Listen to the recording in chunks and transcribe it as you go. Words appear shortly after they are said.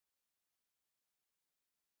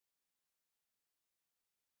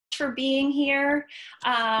for being here.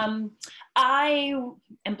 I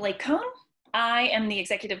am Blake Cohn. I am the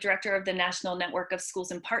Executive Director of the National Network of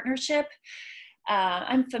Schools in Partnership.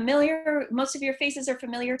 I'm familiar, most of your faces are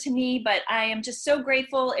familiar to me, but I am just so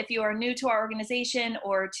grateful if you are new to our organization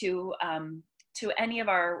or to any of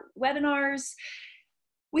our webinars.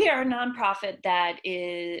 We are a nonprofit that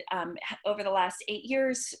is, over the last 8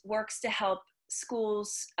 years, works to help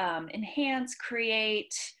schools enhance,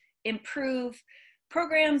 create, improve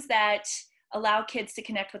programs that allow kids to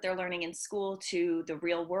connect with their learning in school to the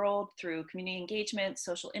real world through community engagement,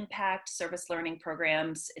 social impact, service learning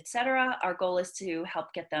programs, etc. Our goal is to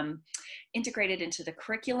help get them integrated into the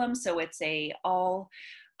curriculum, so it's a all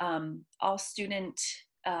student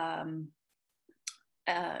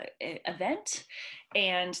event,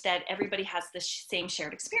 and that everybody has the same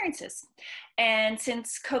shared experiences. And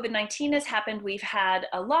since COVID-19 has happened, we've had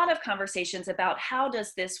a lot of conversations about how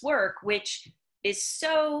does this work, which is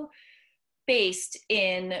so based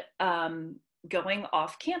in going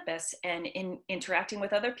off campus and in interacting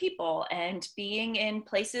with other people and being in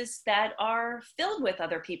places that are filled with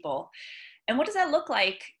other people. And what does that look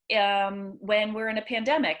like when we're in a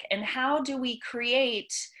pandemic? And how do we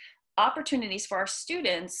create opportunities for our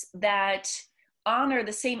students that honor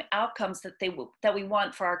the same outcomes that we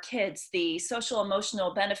want for our kids, the social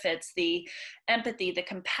emotional benefits, the empathy, the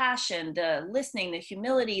compassion, the listening, the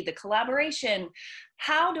humility, the collaboration?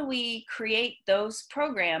 How do we create those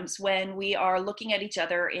programs when we are looking at each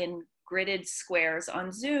other in gridded squares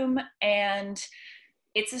on Zoom? And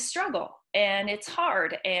it's a struggle and it's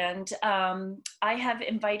hard. And I have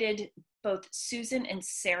invited both Susan and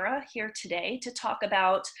Sarah here today to talk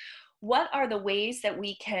about what are the ways that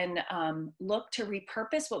we can look to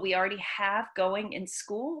repurpose what we already have going in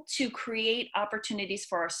school to create opportunities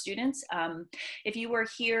for our students. If you were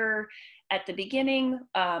here at the beginning,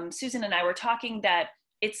 Susan and I were talking that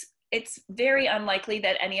it's very unlikely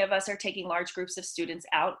that any of us are taking large groups of students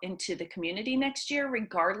out into the community next year,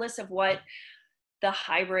 regardless of what the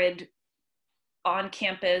hybrid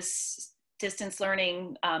on-campus distance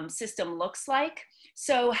learning system looks like.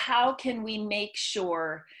 So how can we make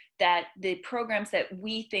sure that the programs that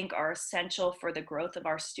we think are essential for the growth of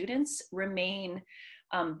our students remain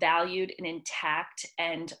valued and intact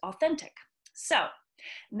and authentic? So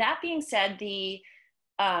that being said,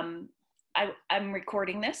 I'm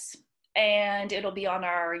recording this and it'll be on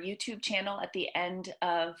our YouTube channel at the end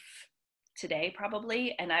of today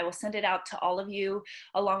probably, and I will send it out to all of you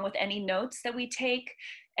along with any notes that we take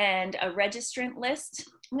and a registrant list.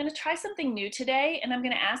 I'm going to try something new today, and I'm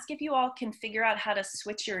going to ask if you all can figure out how to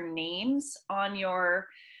switch your names on your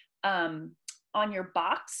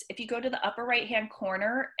box. If you go to the upper right hand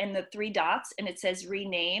corner and the 3 dots and it says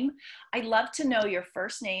rename, I'd love to know your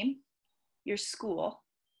first name, your school,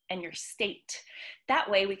 and your state. That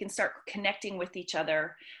way we can start connecting with each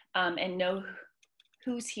other and know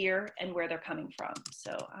who's here and where they're coming from.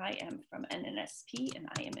 So I am from NNSP and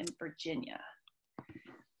I am in Virginia.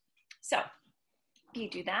 So you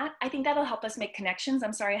do that. I think that'll help us make connections.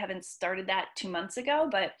 I'm sorry I haven't started that 2 months ago,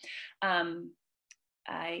 but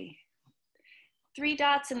 3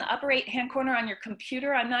 dots in the upper right hand corner on your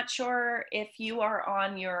computer. I'm not sure if you are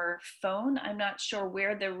on your phone. I'm not sure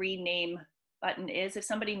where the rename button is. If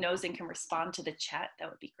somebody knows and can respond to the chat, that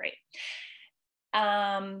would be great.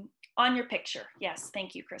 On your picture. Yes,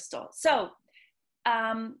 thank you, Crystal. So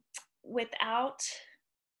without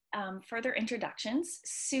further introductions,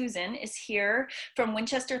 Susan is here from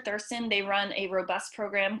Winchester, Thurston. They run a robust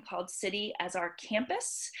program called City as Our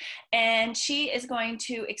Campus, and she is going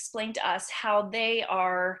to explain to us how they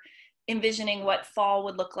are envisioning what fall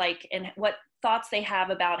would look like and what thoughts they have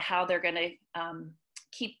about how they're going to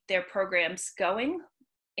keep their programs going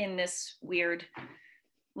in this weird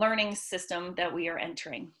learning system that we are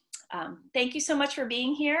entering. Thank you so much for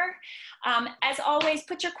being here. As always,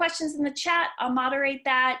 put your questions in the chat. I'll moderate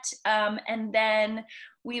that. And then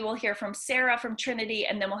we will hear from Sarah from Trinity,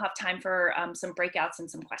 and then we'll have time for some breakouts and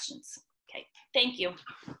some questions. Okay, thank you.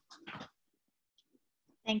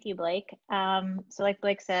 Thank you, Blake. So like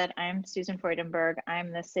Blake said, I'm Susan Freudenberg.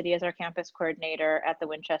 I'm the City as Our Campus coordinator at the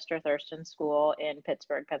Winchester Thurston School in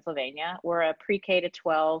Pittsburgh, Pennsylvania. We're a pre-K to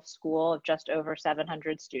 12 school of just over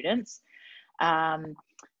 700 students.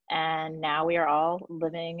 And now we are all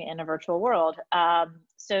living in a virtual world.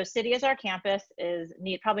 So City as Our Campus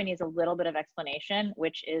probably needs a little bit of explanation,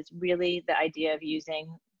 which is really the idea of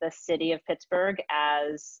using the city of Pittsburgh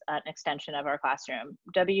as an extension of our classroom.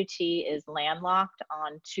 WT is landlocked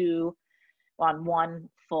on one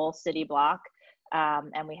full city block.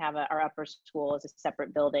 And we have our upper school is a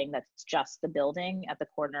separate building that's just the building at the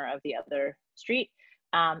corner of the other street.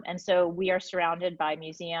 And so we are surrounded by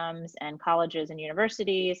museums and colleges and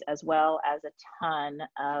universities, as well as a ton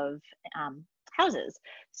of houses.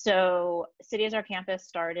 So City is Our Campus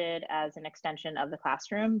started as an extension of the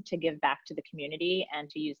classroom to give back to the community and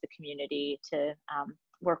to use the community to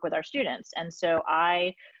work with our students. And so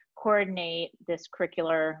I coordinate this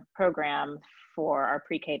curricular program for our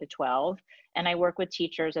pre-K to 12, and I work with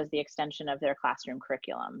teachers as the extension of their classroom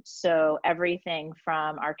curriculum. So everything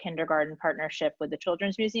from our kindergarten partnership with the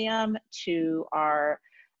Children's Museum to our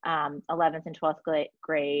 11th and 12th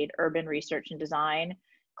grade urban research and design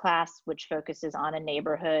class, which focuses on a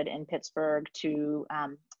neighborhood in Pittsburgh to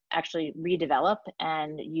actually redevelop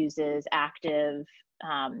and uses active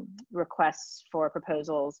requests for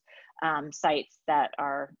proposals sites that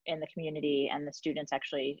are in the community, and the students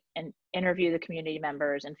actually interview the community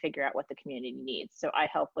members and figure out what the community needs. So I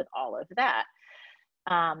help with all of that.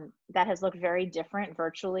 That has looked very different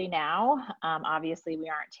virtually now. Obviously, we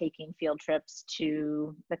aren't taking field trips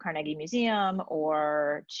to the Carnegie Museum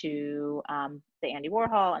or to the Andy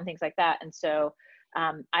Warhol and things like that. And so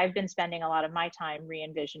I've been spending a lot of my time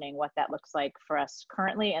re-envisioning what that looks like for us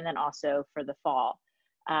currently, and then also for the fall.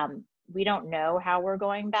 We don't know how we're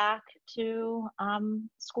going back to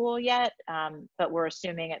school yet, but we're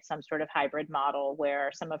assuming it's some sort of hybrid model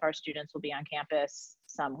where some of our students will be on campus,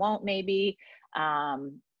 some won't maybe.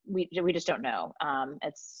 We just don't know.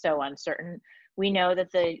 It's so uncertain. We know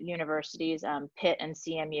that the universities, Pitt and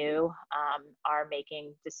CMU, are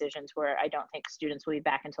making decisions where I don't think students will be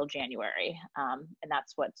back until January. And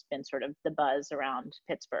that's what's been sort of the buzz around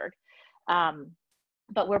Pittsburgh.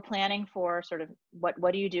 But we're planning for sort of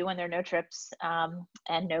what do you do when there are no trips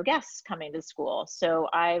and no guests coming to school? So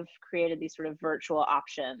I've created these sort of virtual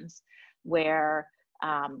options where,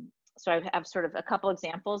 so I have sort of a couple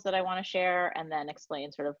examples that I want to share and then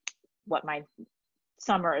explain sort of what my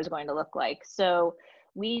summer is going to look like. So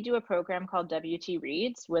we do a program called WT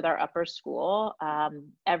Reads with our upper school.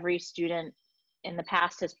 Every student in the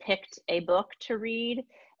past has picked a book to read,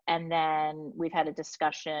 and then we've had a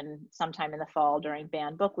discussion sometime in the fall during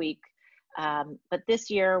Band Book Week. But this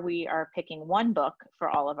year we are picking one book for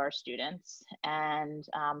all of our students, and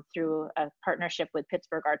through a partnership with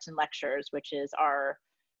Pittsburgh Arts and Lectures, which is our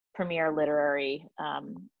premier literary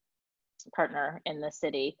partner in the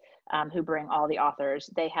city, who bring all the authors.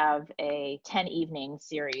 They have a 10 evening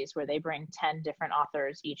series where they bring 10 different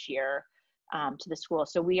authors each year to the school.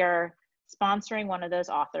 So we are sponsoring one of those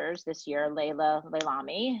authors this year, Layla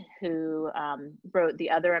Leilami, who wrote The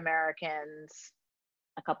Other Americans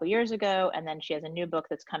a couple years ago, and then she has a new book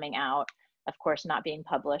that's coming out, of course not being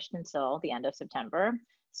published until the end of September.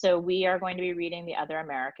 So we are going to be reading The Other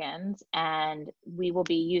Americans, and we will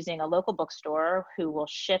be using a local bookstore who will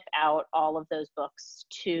ship out all of those books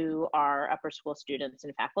to our upper school students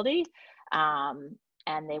and faculty.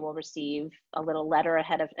 And they will receive a little letter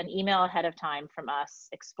an email ahead of time from us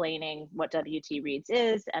explaining what WT Reads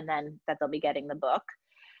is, and then that they'll be getting the book.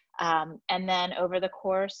 And then over the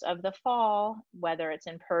course of the fall, whether it's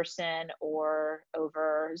in person or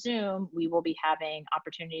over Zoom, we will be having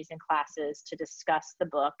opportunities in classes to discuss the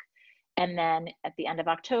book. And then at the end of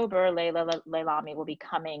October, Layla Leilami will be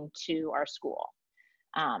coming to our school.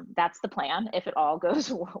 That's the plan if it all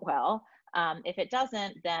goes well. If it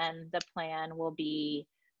doesn't, then the plan will be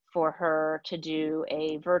for her to do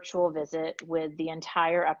a virtual visit with the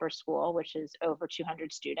entire upper school, which is over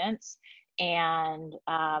 200 students, and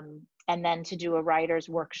then to do a writer's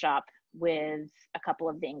workshop with a couple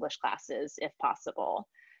of the English classes, if possible.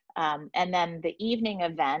 And then the evening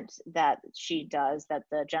event that she does, that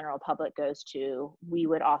the general public goes to, we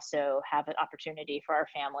would also have an opportunity for our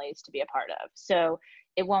families to be a part of. So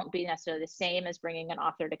it won't be necessarily the same as bringing an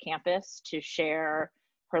author to campus to share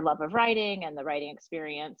her love of writing and the writing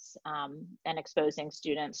experience, and exposing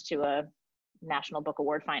students to a National Book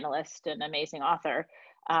Award finalist and amazing author.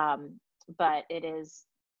 But it is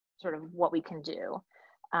sort of what we can do.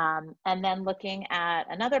 And then looking at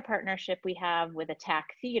another partnership we have with Attack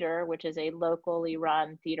Theater, which is a locally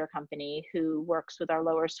run theater company who works with our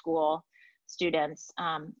lower school students.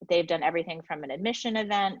 They've done everything from an admission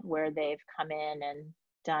event where they've come in and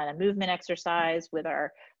done a movement exercise with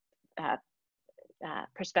our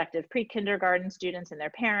prospective pre-kindergarten students and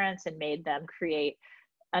their parents, and made them create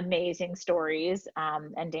amazing stories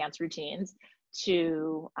and dance routines,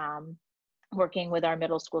 to working with our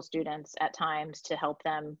middle school students at times to help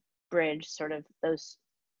them bridge sort of those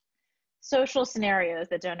social scenarios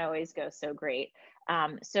that don't always go so great.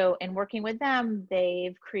 So in working with them,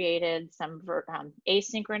 they've created some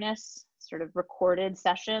asynchronous sort of recorded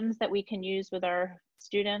sessions that we can use with our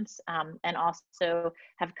students, and also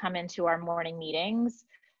have come into our morning meetings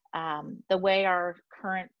The way our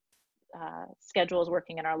current schedule is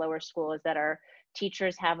working in our lower school is that our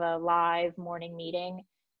teachers have a live morning meeting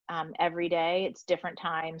every day. It's different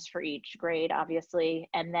times for each grade, obviously.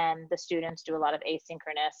 And then the students do a lot of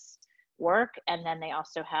asynchronous work. And then they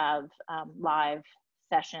also have live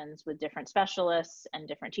sessions with different specialists and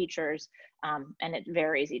different teachers. And it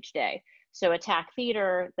varies each day. So Attack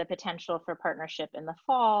Theater, the potential for partnership in the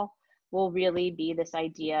fall will really be this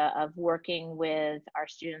idea of working with our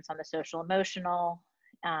students on the social emotional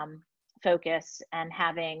focus and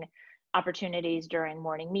having opportunities during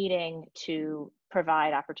morning meeting to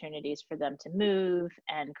provide opportunities for them to move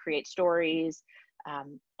and create stories.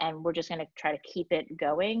 And we're just going to try to keep it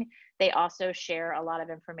going. They also share a lot of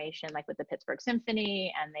information like with the Pittsburgh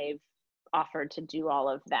Symphony, and they've offered to do all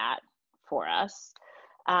of that for us.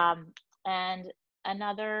 And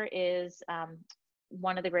another is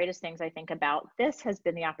one of the greatest things I think about this has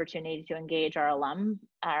been the opportunity to engage our alum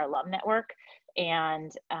network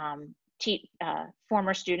and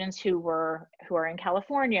former students who are in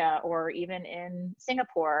California or even in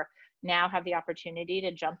Singapore now have the opportunity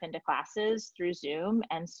to jump into classes through Zoom.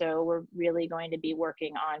 And so we're really going to be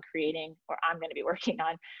working on creating, or I'm going to be working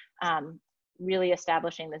on really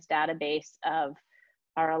establishing this database of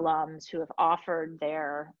our alums who have offered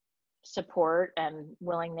their support and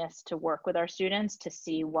willingness to work with our students to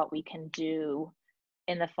see what we can do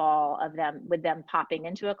in the fall of them, with them popping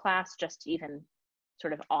into a class just to even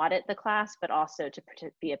sort of audit the class, but also to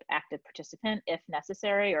be an active participant if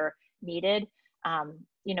necessary or needed.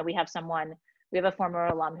 You know, we have a former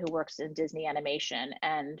alum who works in Disney animation,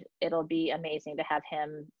 and it'll be amazing to have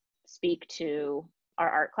him speak to our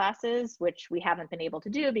art classes, which we haven't been able to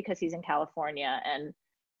do because he's in California and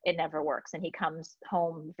it never works. And he comes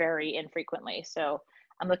home very infrequently. So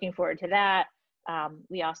I'm looking forward to that.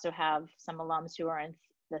 We also have some alums who are in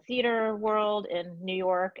the theater world in New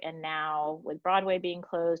York, and now with Broadway being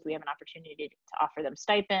closed, we have an opportunity to offer them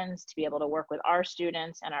stipends to be able to work with our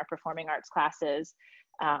students and our performing arts classes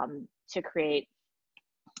to create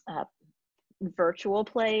virtual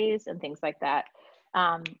plays and things like that.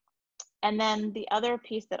 And then the other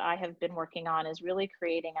piece that I have been working on is really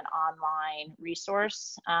creating an online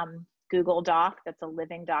resource, Google Doc, that's a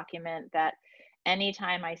living document that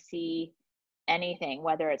anytime I see anything,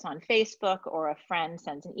 whether it's on Facebook or a friend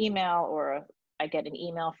sends an email or I get an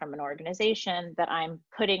email from an organization, that I'm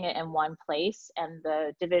putting it in one place, and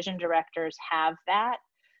the division directors have that.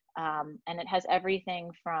 And it has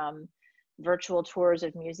everything from virtual tours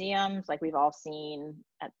of museums like we've all seen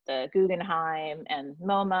at the Guggenheim and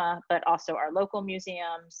MoMA, but also our local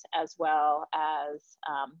museums, as well as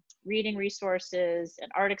reading resources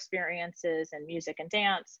and art experiences and music and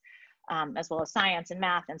dance, as well as science and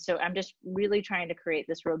math. And so I'm just really trying to create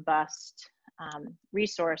this robust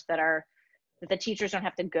resource that the teachers don't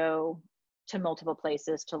have to go to multiple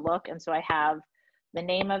places to look. And so I have the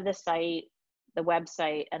name of the site, the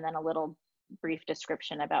website, and then a little brief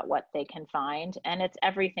description about what they can find. And it's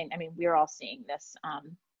everything. I mean, we're all seeing this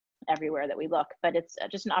everywhere that we look, but it's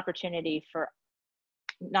just an opportunity for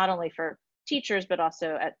not only for teachers, but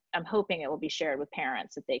also I'm hoping it will be shared with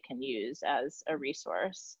parents that they can use as a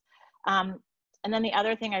resource. And then the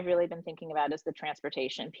other thing I've really been thinking about is the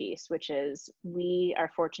transportation piece, which is we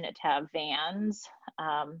are fortunate to have vans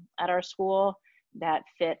at our school that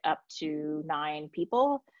fit up to 9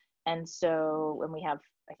 people. And so when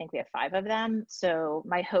I think we have 5 of them. So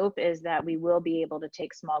my hope is that we will be able to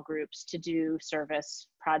take small groups to do service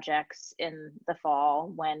projects in the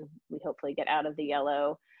fall when we hopefully get out of the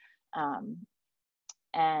yellow,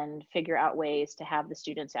 and figure out ways to have the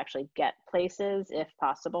students actually get places if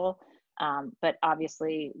possible. But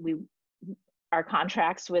obviously our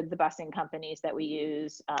contracts with the busing companies that we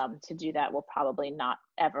use to do that will probably not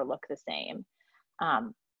ever look the same.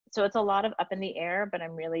 So it's a lot of up in the air, but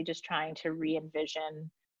I'm really just trying to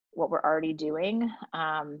re-envision what we're already doing.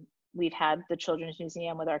 We've had the Children's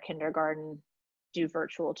Museum with our kindergarten do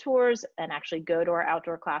virtual tours and actually go to our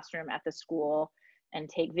outdoor classroom at the school and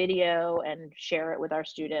take video and share it with our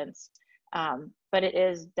students. But it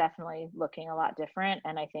is definitely looking a lot different.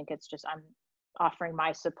 And I think it's just, I'm offering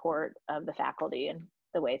my support of the faculty in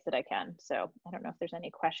the ways that I can. So I don't know if there's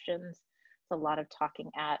any questions. It's a lot of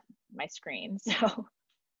talking at my screen, so.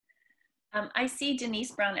 I see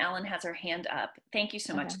Denise Brown Allen has her hand up. Thank you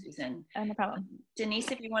so much, Okay. Susan. No problem. Denise,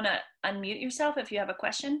 if you want to unmute yourself if you have a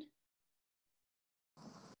question.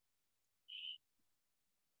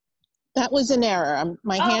 That was an error.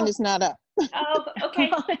 My hand is not up. Oh, okay.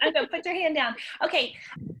 I'm going to put your hand down. Okay.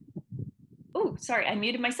 Ooh, Oh, sorry, I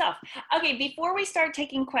muted myself. Okay, before we start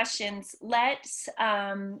taking questions,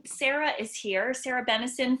 Sarah is here. Sarah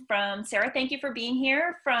Bennison Sarah, thank you for being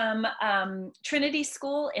here, from Trinity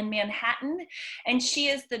School in Manhattan. And she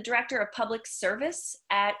is the Director of Public Service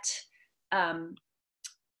at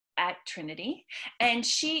Trinity. And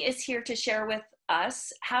she is here to share with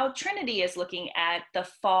us how Trinity is looking at the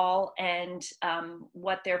fall and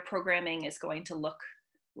what their programming is going to look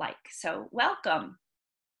like. So welcome.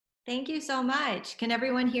 Thank you so much. Can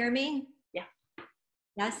everyone hear me? Yeah.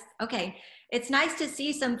 Yes? Okay. It's nice to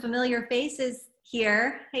see some familiar faces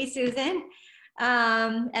here. Hey, Susan,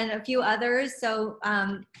 and a few others. So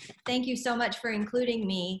thank you so much for including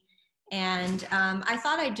me. And I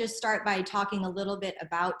thought I'd just start by talking a little bit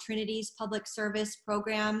about Trinity's public service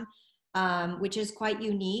program, which is quite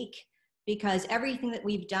unique because everything that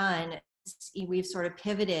we've done, we've sort of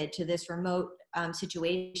pivoted to this remote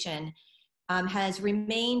situation, has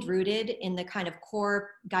remained rooted in the kind of core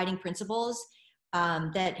guiding principles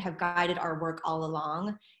that have guided our work all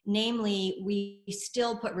along. Namely, we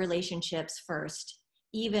still put relationships first.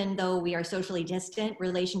 Even though we are socially distant,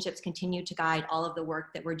 relationships continue to guide all of the work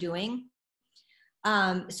that we're doing.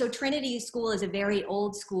 So Trinity School is a very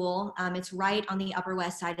old school. It's right on the Upper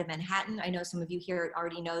West Side of Manhattan. I know some of you here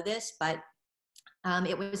already know this, but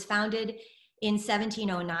it was founded in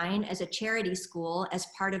 1709 as a charity school as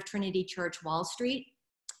part of Trinity Church Wall Street.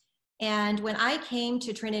 And when I came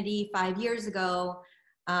to Trinity 5 years ago,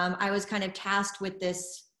 I was kind of tasked with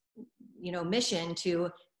this, mission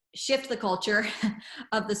to shift the culture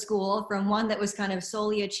of the school from one that was kind of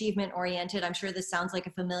solely achievement oriented. I'm sure this sounds like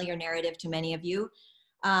a familiar narrative to many of you,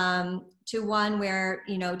 to one where,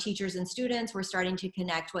 teachers and students were starting to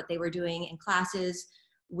connect what they were doing in classes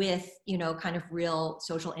with, kind of real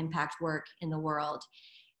social impact work in the world.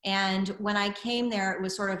 And when I came there, it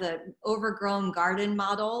was sort of an overgrown garden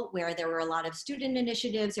model where there were a lot of student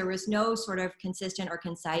initiatives. There was no sort of consistent or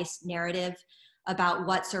concise narrative about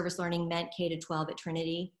what service learning meant K-12 at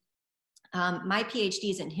Trinity. My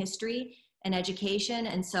PhD is in history and education.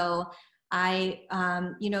 And so I,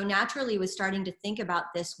 naturally was starting to think about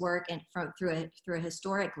this work and through a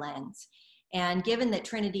historic lens. And given that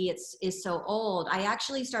Trinity is so old, I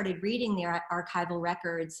actually started reading the archival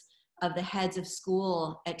records of the heads of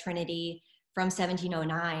school at Trinity from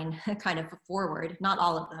 1709, kind of forward, not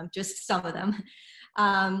all of them, just some of them.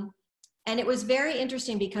 And it was very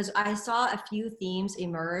interesting because I saw a few themes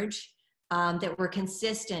emerge that were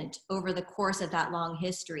consistent over the course of that long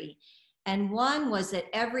history. And one was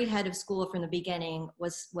that every head of school from the beginning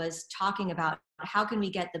was talking about how can we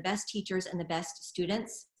get the best teachers and the best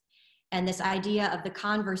students. And this idea of the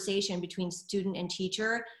conversation between student and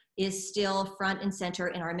teacher is still front and center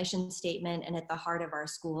in our mission statement and at the heart of our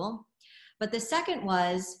school. But the second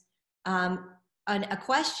was a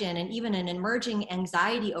question and even an emerging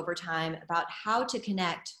anxiety over time about how to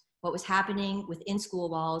connect what was happening within school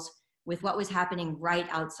walls with what was happening right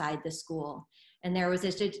outside the school. And there was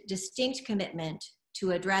a distinct commitment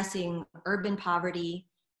to addressing urban poverty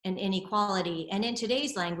and inequality, and in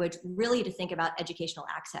today's language, really to think about educational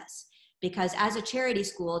access. Because as a charity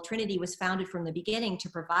school, Trinity was founded from the beginning to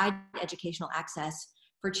provide educational access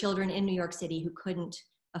for children in New York City who couldn't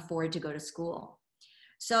afford to go to school.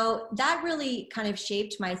 So that really kind of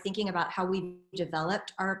shaped my thinking about how we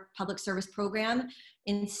developed our public service program.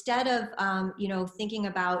 Instead of thinking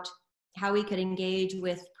about how we could engage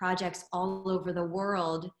with projects all over the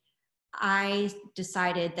world, I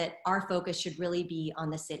decided that our focus should really be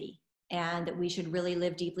on the city and that we should really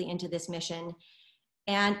live deeply into this mission.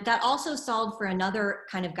 And that also solved for another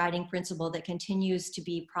kind of guiding principle that continues to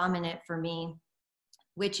be prominent for me,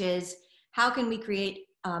 which is how can we create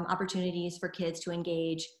opportunities for kids to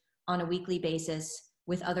engage on a weekly basis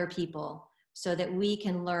with other people so that we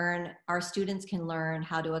can learn, our students can learn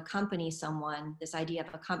how to accompany someone. This idea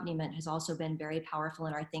of accompaniment has also been very powerful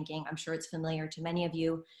in our thinking. I'm sure it's familiar to many of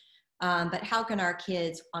you, but how can our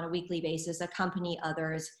kids on a weekly basis accompany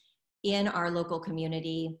others in our local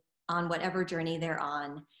community on whatever journey they're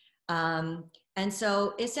on. And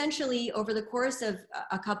so essentially over the course of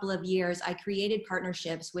a couple of years, I created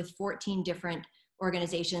partnerships with 14 different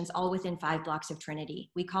organizations, all within 5 blocks of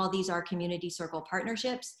Trinity. We call these our community circle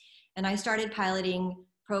partnerships. And I started piloting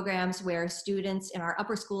programs where students in our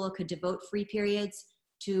upper school could devote free periods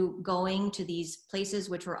to going to these places,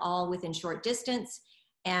 which were all within short distance,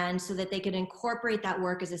 and so that they could incorporate that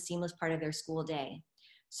work as a seamless part of their school day.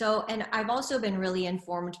 So, and I've also been really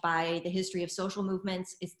informed by the history of social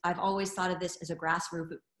movements. I've always thought of this as a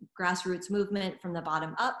grassroots movement from the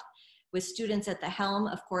bottom up, with students at the helm,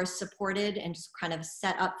 of course, supported and just kind of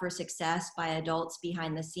set up for success by adults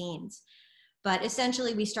behind the scenes. But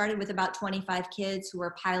essentially, we started with about 25 kids who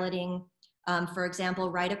were piloting, for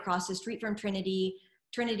example, right across the street from Trinity.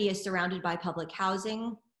 Trinity is surrounded by public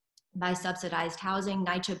housing, by subsidized housing,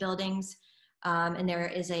 NYCHA buildings, and there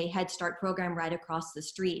is a Head Start program right across the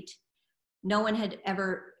street. No one had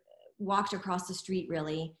ever walked across the street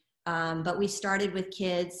really, but we started with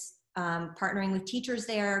kids, partnering with teachers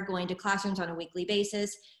there, going to classrooms on a weekly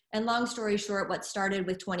basis. And long story short, what started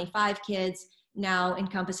with 25 kids now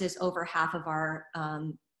encompasses over half of our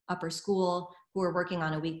upper school who are working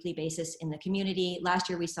on a weekly basis in the community. Last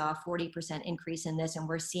year, we saw a 40% increase in this, and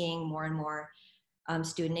we're seeing more and more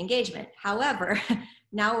student engagement. However,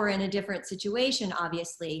 now we're in a different situation,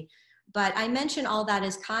 obviously. But I mention all that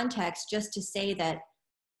as context just to say that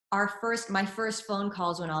my first phone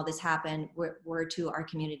calls when all this happened were to our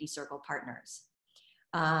community circle partners.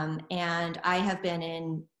 And I have been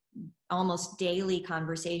in almost daily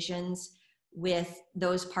conversations with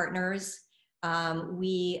those partners.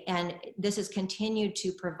 And this has continued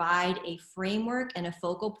to provide a framework and a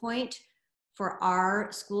focal point for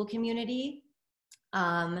our school community.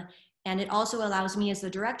 And it also allows me as the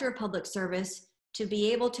Director of Public Service to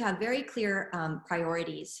be able to have very clear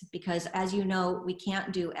priorities, because as you know, we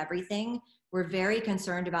can't do everything. We're very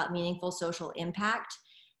concerned about meaningful social impact.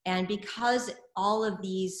 And because all of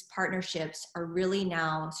these partnerships are really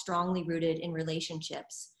now strongly rooted in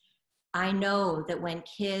relationships, I know that when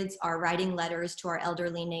kids are writing letters to our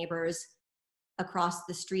elderly neighbors across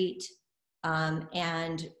the street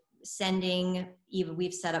and sending, even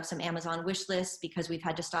we've set up some Amazon wish lists because we've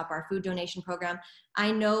had to stop our food donation program.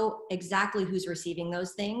 I know exactly who's receiving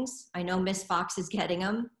those things. I know Miss Fox is getting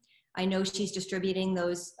them. I know she's distributing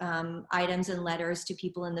those items and letters to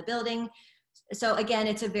people in the building. So again,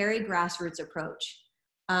 it's a very grassroots approach.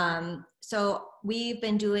 So we've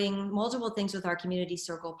been doing multiple things with our community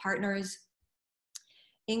circle partners,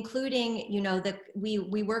 including, that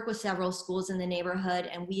we work with several schools in the neighborhood,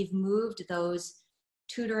 and we've moved those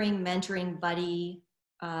tutoring, mentoring, buddy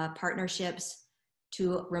partnerships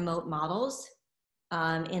to remote models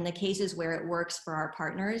in the cases where it works for our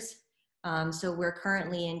partners. So we're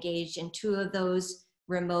currently engaged in 2 of those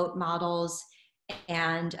remote models,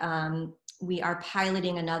 and we are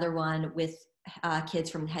piloting another one with kids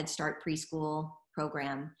from Head Start preschool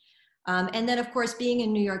program. And then of course, being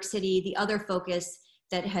in New York City, the other focus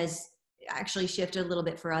that has actually shifted a little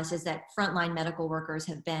bit for us is that frontline medical workers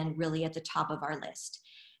have been really at the top of our list.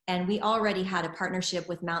 And we already had a partnership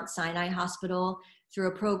with Mount Sinai Hospital through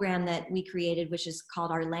a program that we created, which is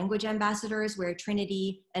called our Language Ambassadors, where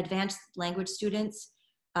Trinity advanced language students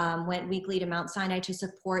went weekly to Mount Sinai to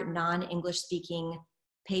support non-English speaking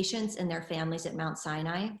patients and their families at Mount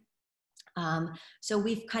Sinai. So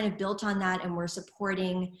we've kind of built on that, and we're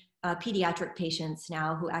supporting pediatric patients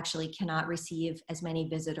now who actually cannot receive as many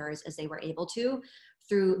visitors as they were able to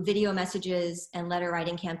through video messages and letter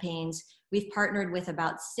writing campaigns. We've partnered with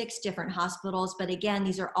about 6 different hospitals, but again,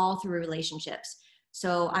 these are all through relationships.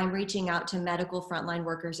 So I'm reaching out to medical frontline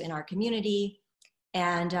workers in our community,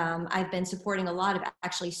 and I've been supporting a lot of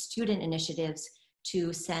actually student initiatives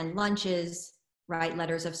to send lunches, write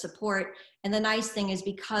letters of support. And the nice thing is,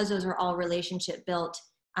 because those are all relationship built,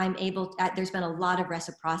 I'm able, there's been a lot of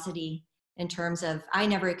reciprocity in terms of, I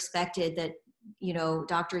never expected that,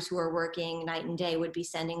 doctors who are working night and day would be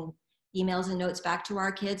sending emails and notes back to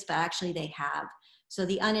our kids, but actually they have. So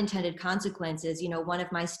the unintended consequences, one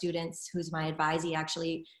of my students who's my advisee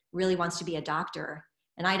actually really wants to be a doctor.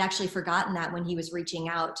 And I'd actually forgotten that when he was reaching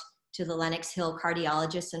out to the Lenox Hill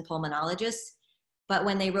cardiologists and pulmonologists. But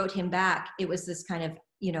when they wrote him back, it was this kind of,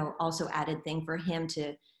 also added thing for him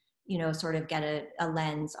to, sort of get a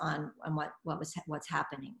lens on what's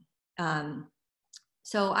happening.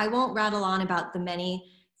 So I won't rattle on about the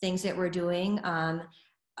many things that we're doing.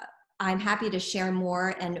 I'm happy to share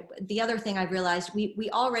more. And the other thing I've realized, we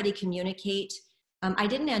already communicate. I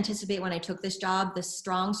didn't anticipate when I took this job, the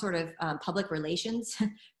strong sort of public relations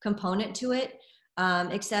component to it.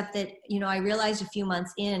 Except that, I realized a few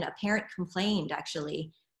months in, a parent complained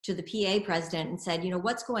actually to the PA president and said,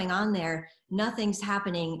 what's going on there? Nothing's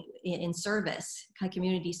happening in service,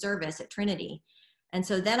 community service at Trinity. And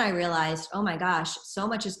so then I realized, oh my gosh, so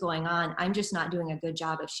much is going on. I'm just not doing a good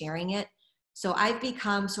job of sharing it. So I've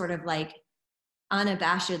become sort of like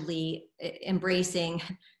unabashedly embracing,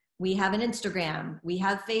 we have an Instagram, we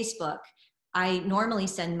have Facebook. I normally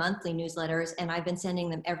send monthly newsletters, and I've been sending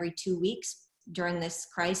them every 2 weeks during this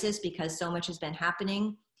crisis because so much has been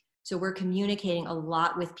happening. So we're communicating a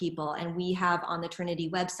lot with people, and we have on the Trinity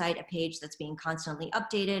website a page that's being constantly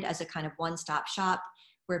updated as a kind of one-stop shop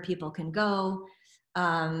where people can go.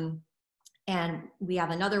 And And we have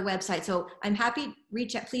another website. So I'm happy,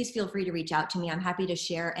 please feel free to reach out to me. I'm happy to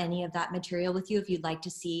share any of that material with you if you'd like to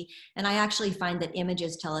see. And I actually find that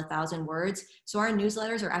images tell 1,000 words. So our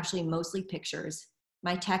newsletters are actually mostly pictures.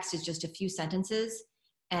 My text is just a few sentences,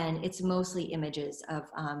 and it's mostly images of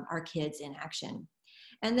our kids in action.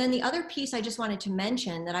 And then the other piece I just wanted to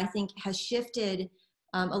mention that I think has shifted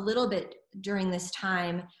a little bit during this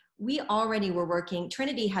time. We already were working,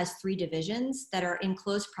 Trinity has 3 divisions that are in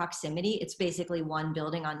close proximity. It's basically one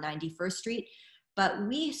building on 91st Street, but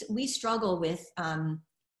we struggle with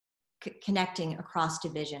connecting across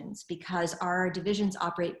divisions because our divisions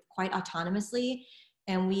operate quite autonomously,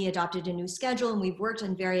 and we adopted a new schedule, and we've worked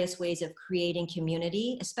on various ways of creating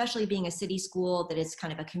community, especially being a city school that is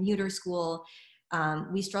kind of a commuter school.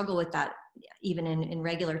 We struggle with that even in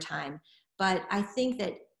regular time. But I think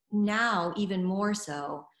that now, even more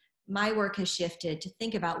so, my work has shifted to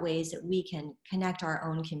think about ways that we can connect our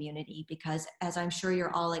own community, because as I'm sure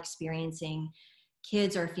you're all experiencing,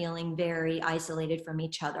 kids are feeling very isolated from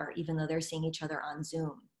each other, even though they're seeing each other on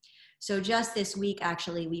Zoom. So just this week,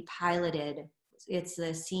 actually, we piloted, it's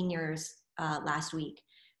the seniors last week.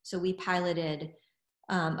 So we piloted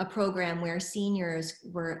a program where seniors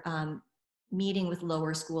were meeting with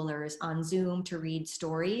lower schoolers on Zoom to read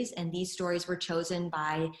stories. And these stories were chosen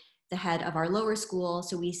by the head of our lower school.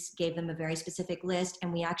 So we gave them a very specific list,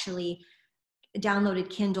 and we actually downloaded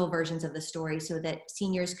Kindle versions of the story so that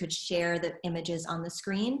seniors could share the images on the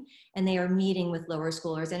screen, and they are meeting with lower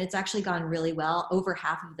schoolers. And it's actually gone really well. Over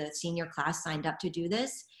half of the senior class signed up to do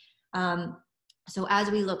this. So as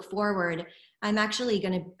we look forward, I'm actually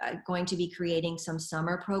going to be creating some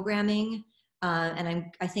summer programming. And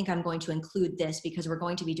I think I'm going to include this because we're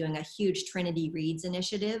going to be doing a huge Trinity Reads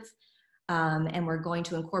initiative. And we're going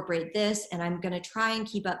to incorporate this, and I'm going to try and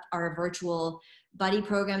keep up our virtual buddy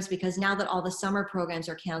programs, because now that all the summer programs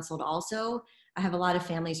are canceled also, I have a lot of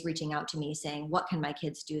families reaching out to me saying, what can my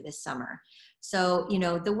kids do this summer? So, you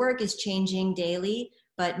know, the work is changing daily,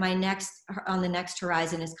 but on the next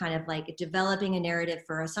horizon is kind of like developing a narrative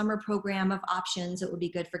for a summer program of options that would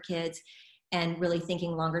be good for kids, and really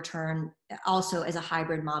thinking longer term, also as a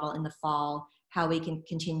hybrid model in the fall, how we can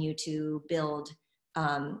continue to build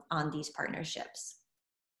on these partnerships.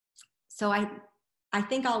 So I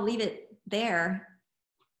think I'll leave it there.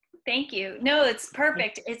 Thank you. No, it's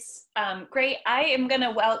perfect. It's great. I am going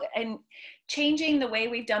to, and changing the way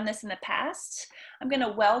we've done this in the past, I'm going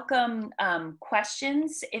to welcome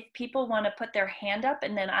questions if people want to put their hand up,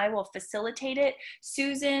 and then I will facilitate it.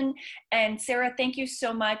 Susan and Sarah, thank you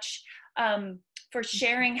so much for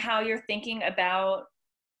sharing how you're thinking about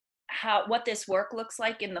what this work looks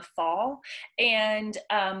like in the fall. And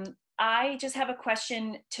I just have a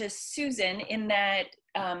question to Susan in that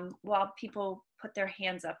while people put their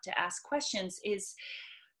hands up to ask questions, is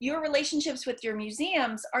your relationships with your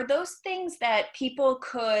museums, are those things that people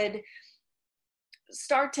could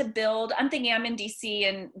start to build? I'm thinking, I'm in DC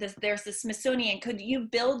and there's the Smithsonian. Could you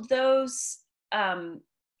build those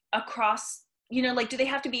across, you know, like, do they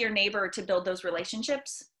have to be your neighbor to build those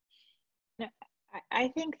relationships? No, I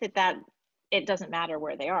think that it doesn't matter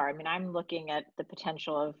where they are. I mean, I'm looking at the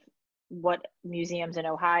potential of what museums in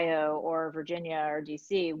Ohio or Virginia or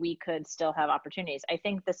DC, we could still have opportunities. I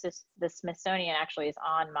think the Smithsonian actually is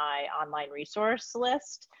on my online resource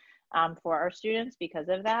list for our students because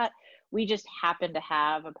of that. We just happen to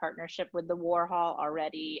have a partnership with the Warhol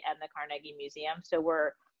already and the Carnegie Museum. So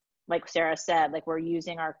we're, like Sarah said, like, we're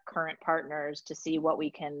using our current partners to see what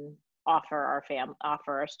we can offer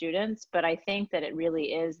our students. But I think that it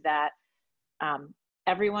really is that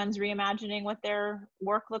everyone's reimagining what their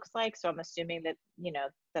work looks like. So I'm assuming that, you know,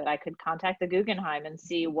 that I could contact the Guggenheim and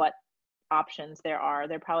see what options there are.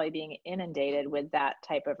 They're probably being inundated with that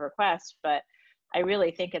type of request, but I really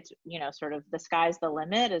think it's, you know, sort of the sky's the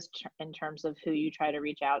limit in terms of who you try to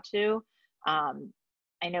reach out to.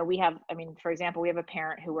 I know we have, I mean, for example, we have a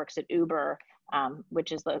parent who works at Uber,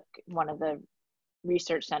 which is one of the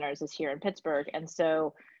research centers is here in Pittsburgh. And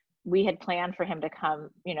so we had planned for him to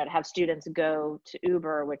come, you know, to have students go to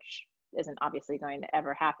Uber, which isn't obviously going to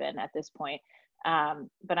ever happen at this point.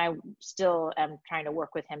 But I still am trying to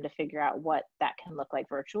work with him to figure out what that can look like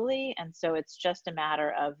virtually. And so it's just a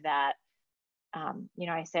matter of that. You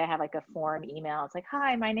know, I say I have like a form email. It's like,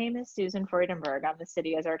 hi, my name is Susan Freudenberg. I'm the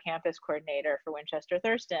city as our campus coordinator for Winchester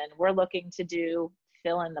Thurston. We're looking to do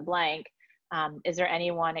fill in the blank. Is there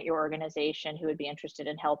anyone at your organization who would be interested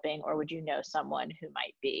in helping, or would you know someone who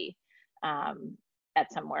might be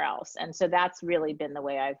at somewhere else? And so that's really been the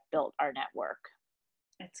way I've built our network.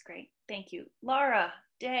 That's great. Thank you. Laura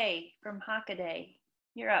Day from Hockaday,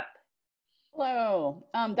 you're up. Hello.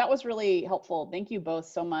 That was really helpful. Thank you both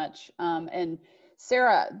so much. And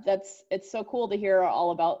Sarah, it's so cool to hear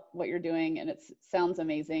all about what you're doing, and it sounds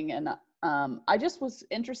amazing. And I just was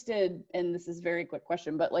interested, and this is a very quick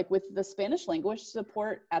question, but like with the Spanish language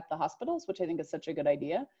support at the hospitals, which I think is such a good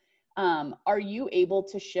idea, are you able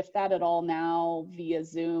to shift that at all now via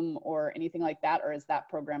Zoom or anything like that, or is that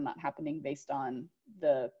program not happening based on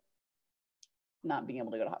the not being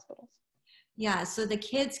able to go to hospitals? Yeah, so the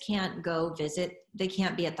kids can't go visit, they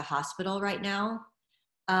can't be at the hospital right now.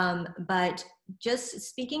 But just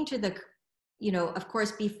speaking to the, of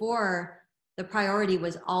course, before the priority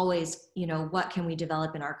was always, what can we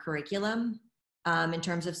develop in our curriculum in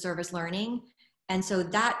terms of service learning? And so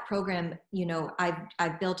that program,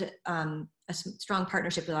 I've built a strong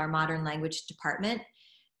partnership with our modern language department.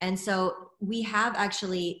 And so we have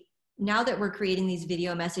actually, now that we're creating these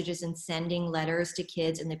video messages and sending letters to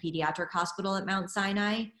kids in the pediatric hospital at Mount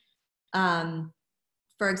Sinai,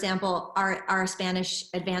 for example, our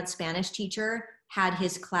advanced Spanish teacher had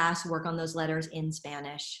his class work on those letters in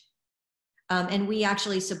Spanish. And we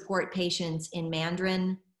actually support patients in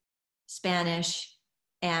Mandarin, Spanish,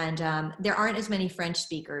 and there aren't as many French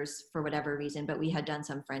speakers for whatever reason, but we had done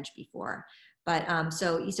some French before. But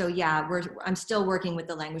so yeah, I'm still working with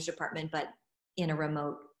the language department, but in a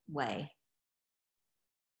remote way.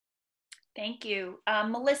 Thank you.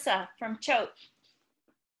 Melissa from Choate.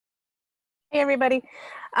 Hey, everybody.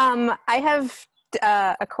 I have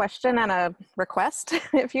a question and a request,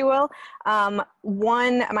 if you will.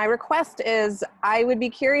 One, my request is I would be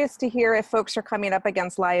curious to hear if folks are coming up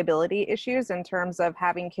against liability issues in terms of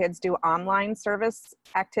having kids do online service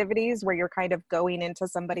activities where you're kind of going into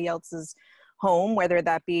somebody else's home, whether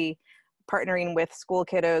that be partnering with school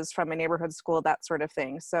kiddos from a neighborhood school, that sort of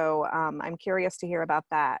thing. So I'm curious to hear about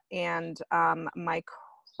that. And my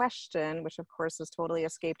question, which of course has totally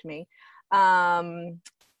escaped me,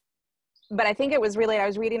 but I think it was really, I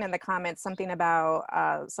was reading in the comments something about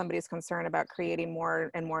somebody's concern about creating more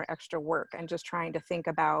and more extra work and just trying to think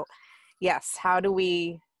about, yes, how do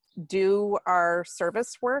we do our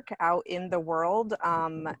service work out in the world? I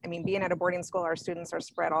mean, being at a boarding school, our students are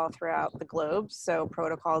spread all throughout the globe, so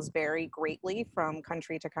protocols vary greatly from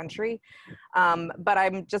country to country. But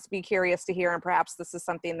I'm just be curious to hear, and perhaps this is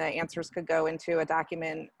something the answers could go into a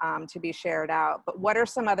document to be shared out, but what are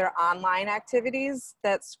some other online activities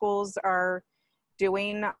that schools are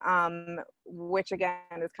doing, which again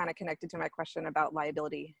is kind of connected to my question about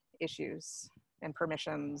liability issues and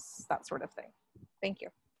permissions, that sort of thing. Thank you.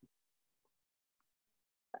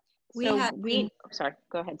 Sorry,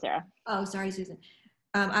 go ahead, Sarah. Oh, sorry, Susan.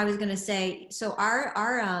 I was going to say, so our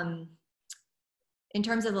in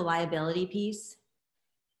terms of the liability piece,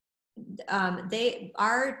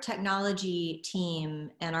 our technology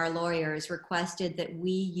team and our lawyers requested that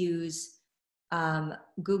we use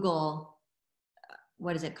Google,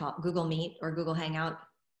 what is it called? Google Meet or Google Hangout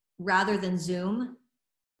rather than Zoom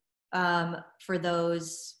for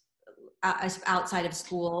those outside of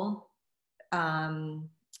school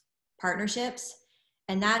partnerships.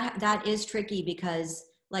 And that is tricky because,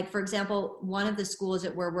 like, for example, one of the schools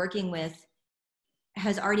that we're working with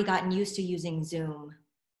has already gotten used to using Zoom.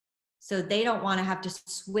 So they don't want to have to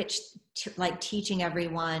switch to like teaching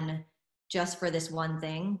everyone just for this one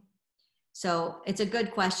thing. So it's a good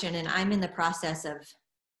question, and I'm in the process of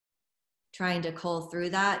trying to cull through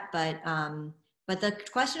that. But the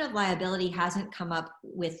question of liability hasn't come up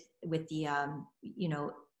with the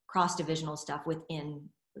cross-divisional stuff within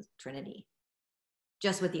Trinity,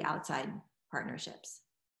 just with the outside partnerships.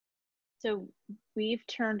 So we've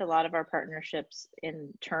turned a lot of our partnerships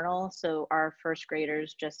internal. So our first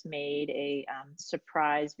graders just made a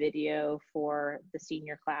surprise video for the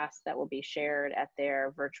senior class that will be shared at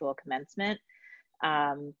their virtual commencement.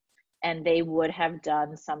 And they would have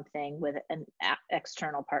done something with an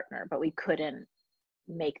external partner, but we couldn't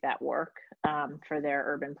make that work for their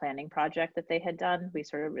urban planning project that they had done. We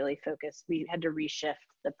sort of really focused, we had to reshift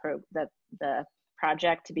the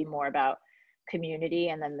project to be more about community,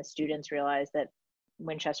 and then the students realized that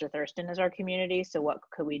Winchester Thurston is our community, so what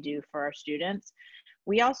could we do for our students?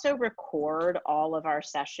 We also record all of our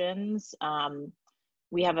sessions.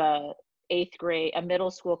 We have a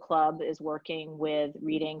middle school club is working with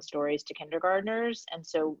reading stories to kindergartners, and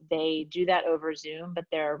so they do that over Zoom, but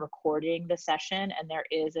they're recording the session and there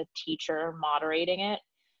is a teacher moderating it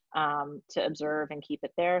to observe and keep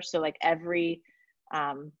it there. So like every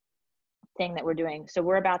thing that we're doing, so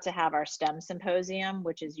we're about to have our STEM symposium,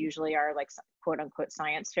 which is usually our like quote unquote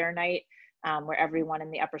science fair night, where everyone in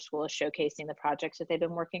the upper school is showcasing the projects that they've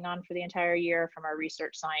been working on for the entire year from our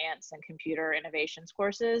research science and computer innovations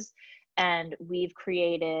courses. And we've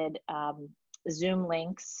created Zoom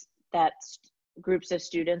links that groups of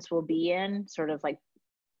students will be in, sort of like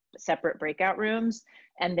separate breakout rooms,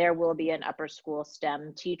 and there will be an upper school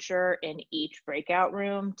STEM teacher in each breakout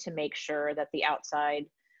room to make sure that the outside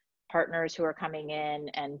partners who are coming in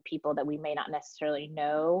and people that we may not necessarily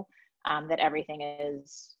know, that everything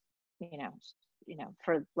is,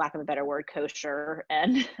 for lack of a better word, kosher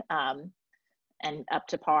and up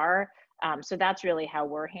to par. So that's really how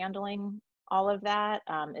we're handling all of that,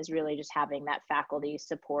 is really just having that faculty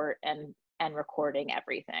support and recording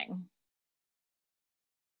everything.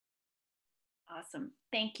 Awesome,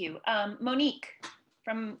 thank you. Monique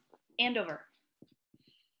from Andover.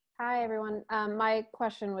 Hi, everyone. My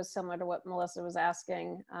question was similar to what Melissa was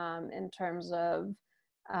asking, in terms of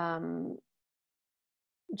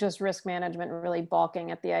just risk management, really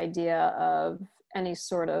balking at the idea of any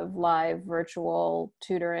sort of live virtual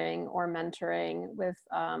tutoring or mentoring with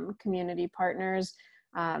community partners.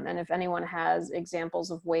 And if anyone has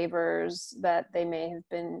examples of waivers that they may have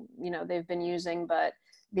been, they've been using, but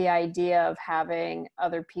the idea of having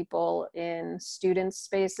other people in students'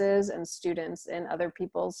 spaces and students in other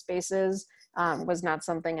people's spaces was not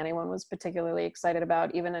something anyone was particularly excited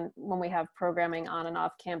about. Even when we have programming on and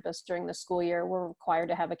off campus during the school year, we're required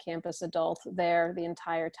to have a campus adult there the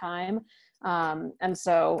entire time. And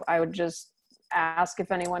so I would just ask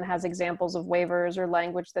if anyone has examples of waivers or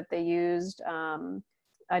language that they used.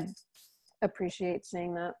 I'd appreciate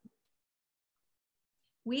seeing that.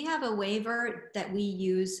 We have a waiver that we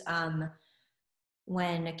use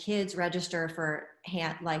when kids register for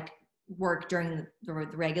work during the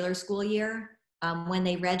regular school year. When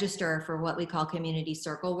they register for what we call community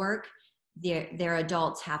circle work, their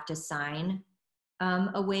adults have to sign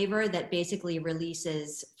a waiver that basically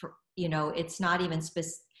releases, it's not even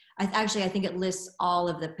specific. I think it lists all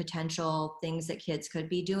of the potential things that kids could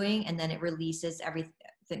be doing, and then it releases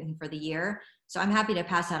everything for the year. So I'm happy to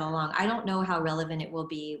pass that along. I don't know how relevant it will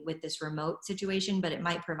be with this remote situation, but it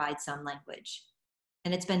might provide some language.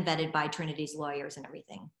 And it's been vetted by Trinity's lawyers and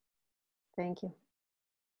everything. Thank you.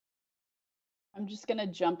 I'm just going to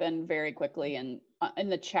jump in very quickly. And in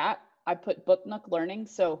the chat, I put Book Nook Learning.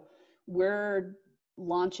 So we're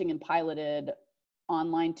launching and piloted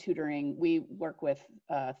online tutoring. We work with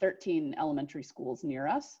 13 elementary schools near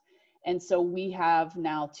us. And so we have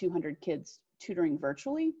now 200 kids tutoring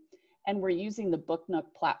virtually. And we're using the Book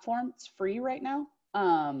Nook platform. It's free right now.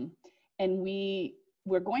 And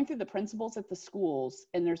we're going through the principals at the schools,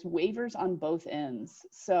 and there's waivers on both ends.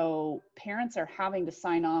 So parents are having to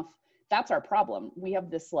sign off. That's our problem. We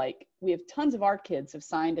have we have tons of our kids have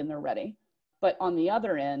signed and they're ready. But on the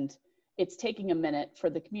other end, it's taking a minute for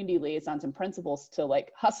the community liaisons and principals to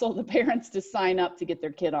hustle the parents to sign up to get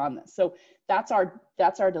their kid on this. So that's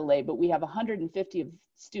our delay, but we have 150 of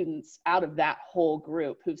students out of that whole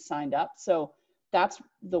group who've signed up. So that's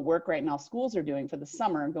the work right now schools are doing for the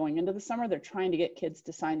summer. Going into the summer, they're trying to get kids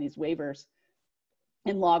to sign these waivers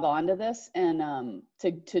and log on to this and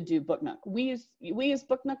to do Book Nook. We use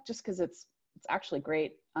Book Nook just because it's actually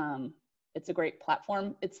great. It's a great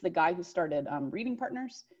platform. It's the guy who started Reading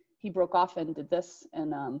Partners. He broke off and did this,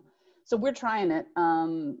 and so we're trying it,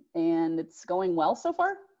 and it's going well so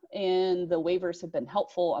far. And the waivers have been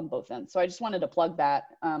helpful on both ends. So I just wanted to plug that.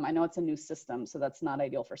 I know it's a new system, so that's not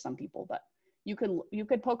ideal for some people, but you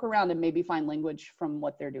could poke around and maybe find language from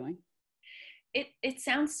what they're doing. It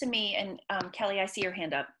sounds to me, and Kelly, I see your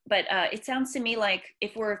hand up, but it sounds to me like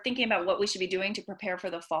if we're thinking about what we should be doing to prepare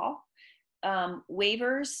for the fall,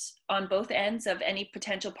 waivers on both ends of any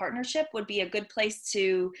potential partnership would be a good place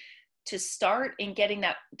to start in getting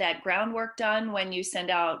that groundwork done when you send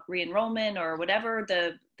out re-enrollment or whatever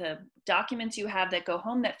the documents you have that go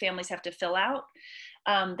home that families have to fill out.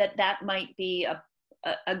 That might be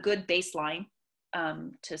a good baseline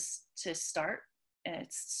to start.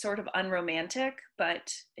 It's sort of unromantic,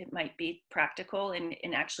 but it might be practical in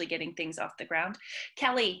actually getting things off the ground.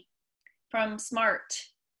 Kelly from SMART.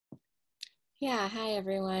 Yeah, hi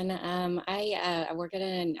everyone. I work at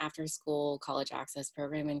an after-school college access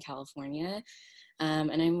program in California,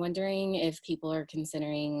 and I'm wondering if people are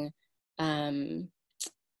considering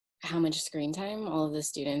how much screen time all of the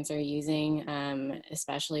students are using,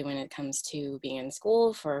 especially when it comes to being in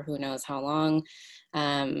school for who knows how long,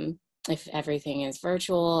 if everything is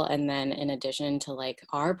virtual, and then in addition to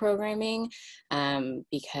our programming,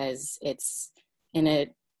 because it's in a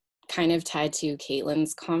kind of tied to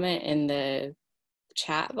Caitlin's comment in the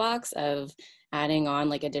chat box of adding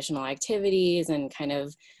on additional activities and kind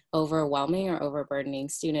of overwhelming or overburdening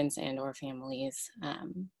students and or families.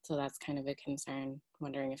 So that's kind of a concern.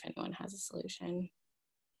 Wondering if anyone has a solution.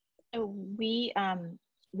 We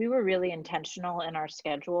we were really intentional in our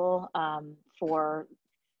schedule for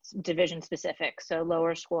division specific. So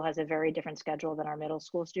lower school has a very different schedule than our middle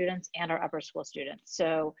school students and our upper school students.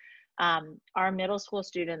 So our middle school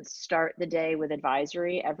students start the day with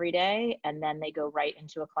advisory every day, and then they go right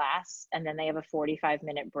into a class, and then they have a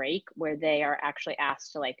 45-minute break where they are actually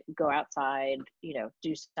asked to like go outside, you know,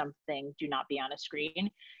 do something, do not be on a screen.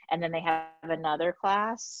 And then they have another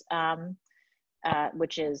class,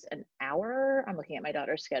 which is an hour. I'm looking at my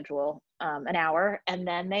daughter's schedule, an hour. And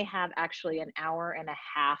then they have actually an hour and a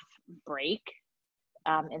half break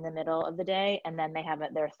in the middle of the day. And then they have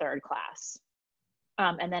their third class.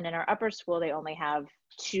 And then in our upper school, they only have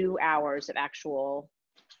 2 hours of actual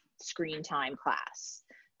screen time class.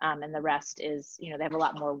 And the rest is, you know, they have a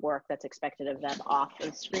lot more work that's expected of them off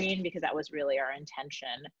the screen, because that was really our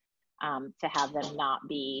intention, to have them not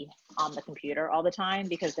be on the computer all the time,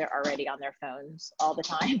 because they're already on their phones all the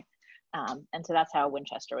time. And so that's how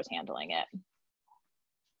Winchester was handling it.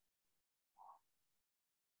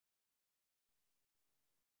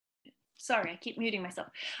 Sorry, I keep muting myself.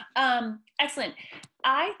 Excellent.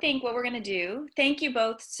 I think what we're going to do, thank you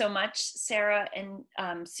both so much, Sarah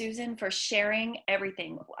and Susan, for sharing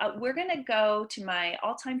everything. We're going to go to my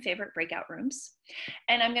all-time favorite breakout rooms,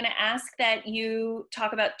 and I'm going to ask that you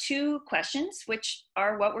talk about 2 questions, which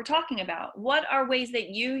are what we're talking about. What are ways that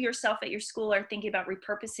you yourself at your school are thinking about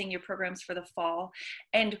repurposing your programs for the fall?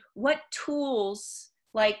 And what tools,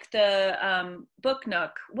 like the Book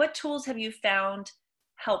Nook, what tools have you found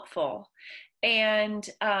helpful? And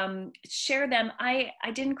share them. I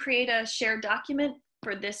didn't create a shared document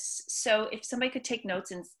for this, so if somebody could take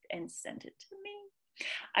notes and send it to me,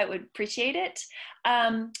 I would appreciate it.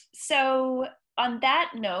 So on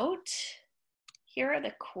that note, here are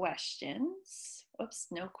the questions. Oops,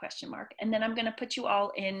 no question mark. And then I'm going to put you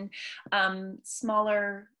all in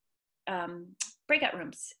smaller breakout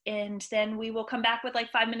rooms, and then we will come back with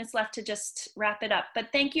like 5 minutes left to just wrap it up. But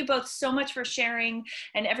thank you both so much for sharing,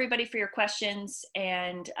 and everybody for your questions,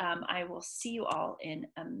 and I will see you all in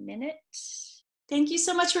a minute. Thank you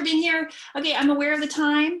so much for being here. Okay, I'm aware of the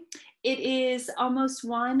time. It is almost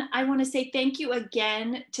 1. I want to say thank you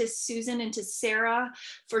again to Susan and to Sarah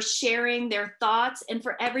for sharing their thoughts, and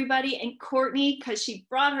for everybody, and Courtney, because she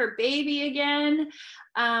brought her baby again.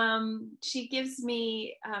 She gives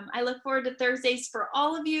me, I look forward to Thursdays for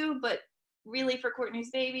all of you, but really for Courtney's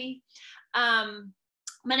baby. But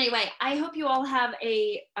anyway, I hope you all have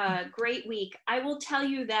a great week. I will tell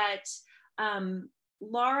you that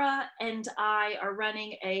Laura and I are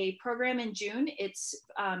running a program in June. It's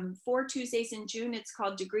 4 Tuesdays in June. It's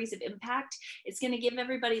called Degrees of Impact. It's going to give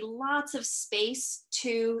everybody lots of space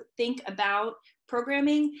to think about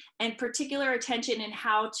programming, and particular attention in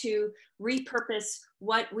how to repurpose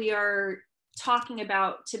what we are talking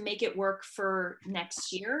about to make it work for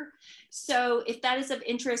next year. So if that is of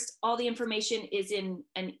interest, all the information is in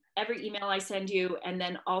every email I send you, and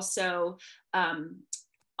then also on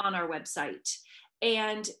our website.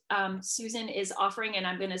 And Susan is offering, and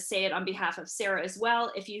I'm going to say it on behalf of Sarah as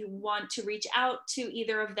well, if you want to reach out to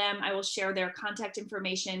either of them, I will share their contact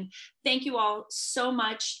information. Thank you all so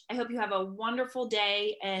much. I hope you have a wonderful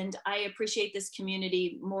day, and I appreciate this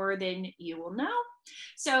community more than you will know.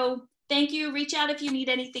 So thank you. Reach out if you need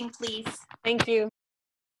anything, please. Thank you.